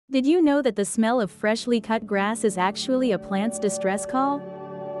Did you know that the smell of freshly cut grass is actually a plant's distress call?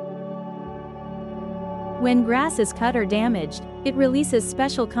 When grass is cut or damaged, it releases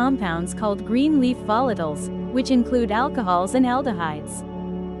special compounds called green leaf volatiles, which include alcohols and aldehydes.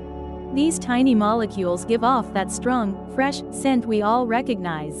 These tiny molecules give off that strong, fresh scent we all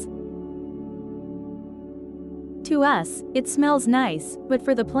recognize. To us, it smells nice, but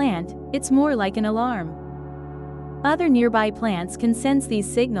for the plant, it's more like an alarm. Other nearby plants can sense these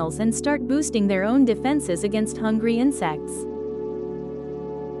signals and start boosting their own defenses against hungry insects.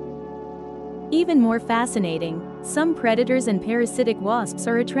 Even more fascinating, some predators and parasitic wasps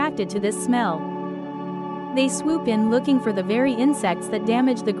are attracted to this smell. They swoop in looking for the very insects that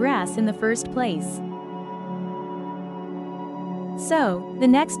damage the grass in the first place. So, the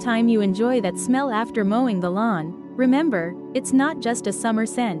next time you enjoy that smell after mowing the lawn, remember, it's not just a summer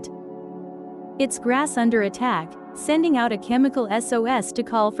scent. It's grass under attack, sending out a chemical SOS to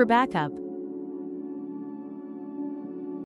call for backup.